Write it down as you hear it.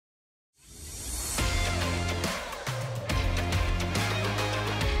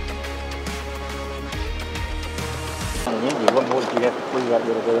in you. What more did you have to prove out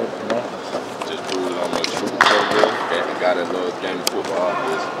there to go to nationals? Just prove that I'm a true player and got that little game of football.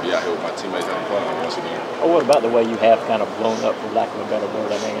 Just be out here with my teammates having fun once again. Oh, what about the way you have kind of blown up, for lack of a better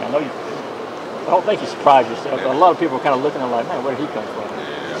word? I mean, I know I don't think you surprised yourself, but a lot of people are kind of looking at like, man, where did he come from?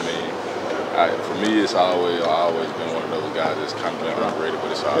 Yeah, I mean, for me, I've always been one of those guys that's kind of been underrated, but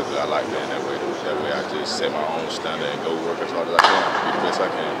it's all good. I like being that way. That way I just set my own standard and go work as hard as I can, be the best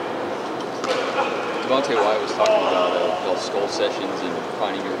I can. Devontae Wyatt was talking about those skull sessions and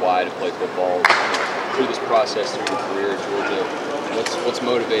finding your why to play football. Through this process, through your career at Georgia, what's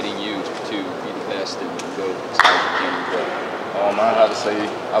motivating you to be the best and go as high as you can and grow? I have to say,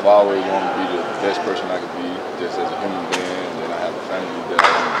 I've always wanted to be the best person I could be, just as a human being, and I have a family that I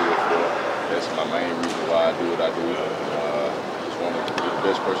want to do it for. That's my main reason why I do what I do. Just want to be the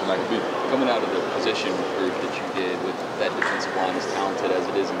best person I can be. Coming out of the position group that you did with that defensive line as talented as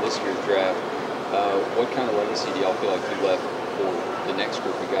it is in this year's draft, what kind of legacy do y'all feel like you left for the next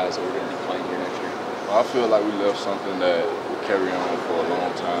group of guys that are going to be playing here next year? I feel like we left something that will carry on for a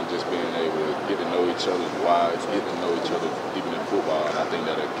long time, just being able to get to know each other's whys, get to know each other even in football, and I think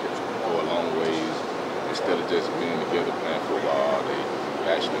that'll go a long ways. Instead of just being together playing football, they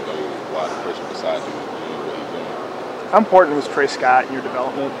actually know why the person beside you is doing what he's doing. How important was Trey Scott in your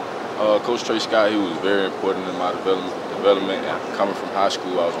development? Coach Trey Scott, he was very important in my development. And coming from high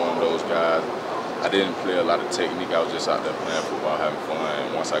school, I was one of those guys. I didn't play a lot of technique. I was just out there playing football, having fun.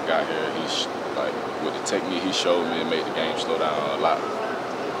 And once I got here, with the technique he showed me, it made the game slow down a lot.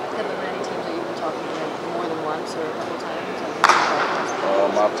 Have there been any teams that you've been talking to more than once or a couple times?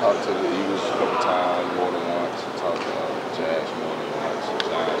 I've talked to the Eagles a couple times, more than once. I've talked to Jags more than once,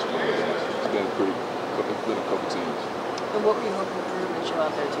 Giants more than once. It's been a couple teams. And what were you hoping for him to show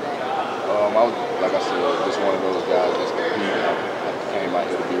out there today? I was, like I said, just one of those guys that's competing. I came out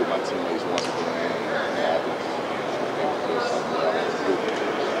here to be with my teammates once again.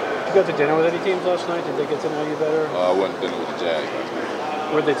 Did you go to dinner with any teams last night? Did they get to know you better? I went to dinner with the Jags last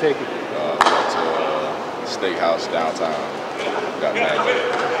night. Where'd they take you? Went to a steakhouse downtown. Got mad.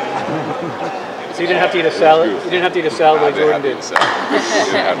 So you didn't have to eat a salad? You didn't have to eat a salad like Jordan did? I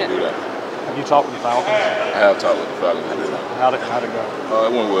didn't have to do that. Have you talked with the Falcons? I have talked with the Falcons. How'd it go?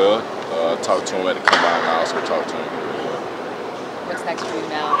 It went well. Talked to him at the combine, and I also talked to him very well. What's next for you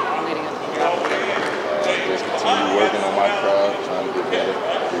now, leading up to the draft? Just continue working on my craft, trying to get better,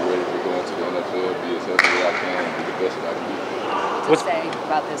 get ready to go into the NFL, be as healthy as I can, and be the best that I can be. What's to say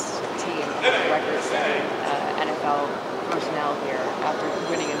about this team, record-setting NFL personnel here after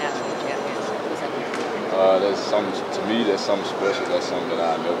winning a national championship? What does that mean? That's something, to me, that's something special. That's something that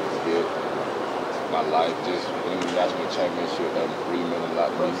I'll never forget. My life, just winning the national championship, that really meant a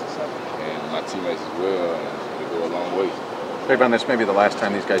lot to me, and my teammates as well, and it'll go a long way. Travon, this may be the last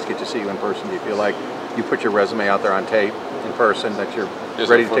time these guys get to see you in person. Do you feel like you put your resume out there on tape in person, that you're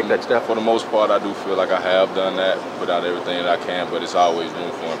ready to take that step? For the most part, I do feel like I have done that, put out everything that I can, but it's always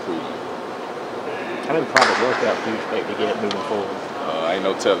room for improvement. How many private workouts do you expect to get moving forward? Ain't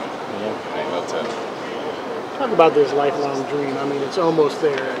no telling. Ain't no telling. Talk about this lifelong dream. I mean, it's almost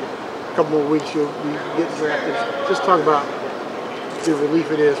there. In a couple more weeks, you'll be getting drafted. Just talk about the relief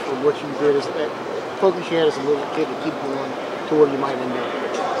it is for what you did. Is that focus you had as a little kid to keep going to where you might end up?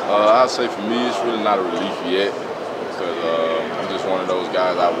 I'd say for me, it's really not a relief yet, because I'm just one of those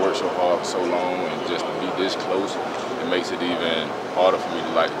guys. I worked so hard for so long, and just to be this close, it makes it even harder for me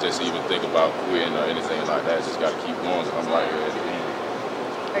to just even think about quitting or anything like that. Just got to keep going. I'm right here at the end.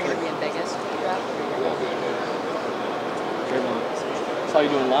 Are you going to be in Vegas for the draft? I won't be in Vegas. I saw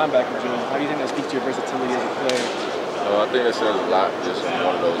you doing linebacker, Jim. How do you think that speaks to your versatility as a player? I think it says a lot. Just I'm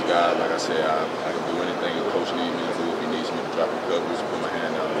one of those guys. Like I said, I can do anything the coach needs me to do. If he needs me to drop a coverage, put my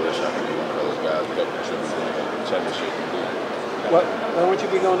hand down the rush, I can be one of those guys that contribute to the championship. Why won't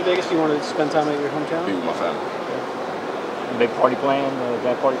you be going to Vegas? Do you want to spend time at your hometown? Be with my family. Big party planned?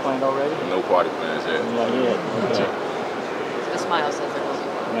 Got party planned already? No party plans yet. Not yet. Okay. The smile says there will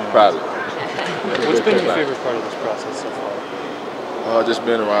be. Probably. What's been your favorite part of this process so far? Just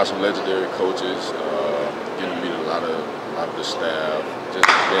being around some legendary coaches, getting to meet a lot of the staff, just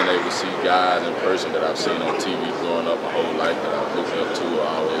being able to see guys in person that I've seen on TV growing up my whole life that I've looked up to,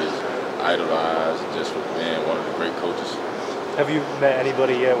 I always idolized, just for being one of the great coaches. Have you met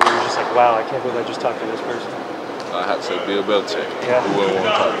anybody yet where you're just like, wow, I can't believe I just talked to this person? I have to say Bill Belichick. Yeah. Who wouldn't want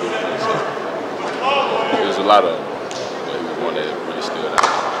to talk to Bill Belichick? There's a lot of them, but he was one that really stood out.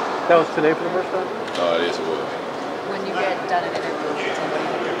 That was today for the first time? Yes, it was. When you get done an interview with somebody,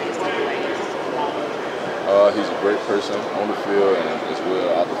 what your biggest takeaways about him? He's a great person on the field and as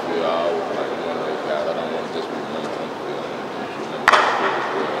well out the field. I always like one of those guys. I don't want to just be remembered on the field. I want to remember on the field as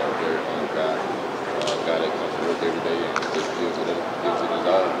well. A very humble guy, a guy that comes to work every day and just gives it his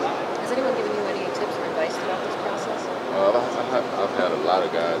all. Has anyone given you any tips or advice throughout this process? I've had a lot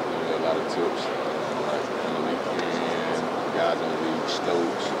of guys give me a lot of tips, like on the weekend, guys in the league,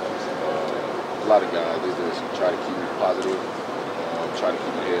 Stokes, a lot of guys. They just try to keep me positive, try to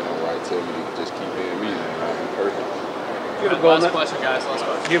keep my head on right, tell me to just keep being me, and I'll be perfect. Last question, guys. Last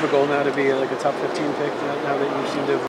question. Do you have a goal now to be like a top 15 pick now that you seem to have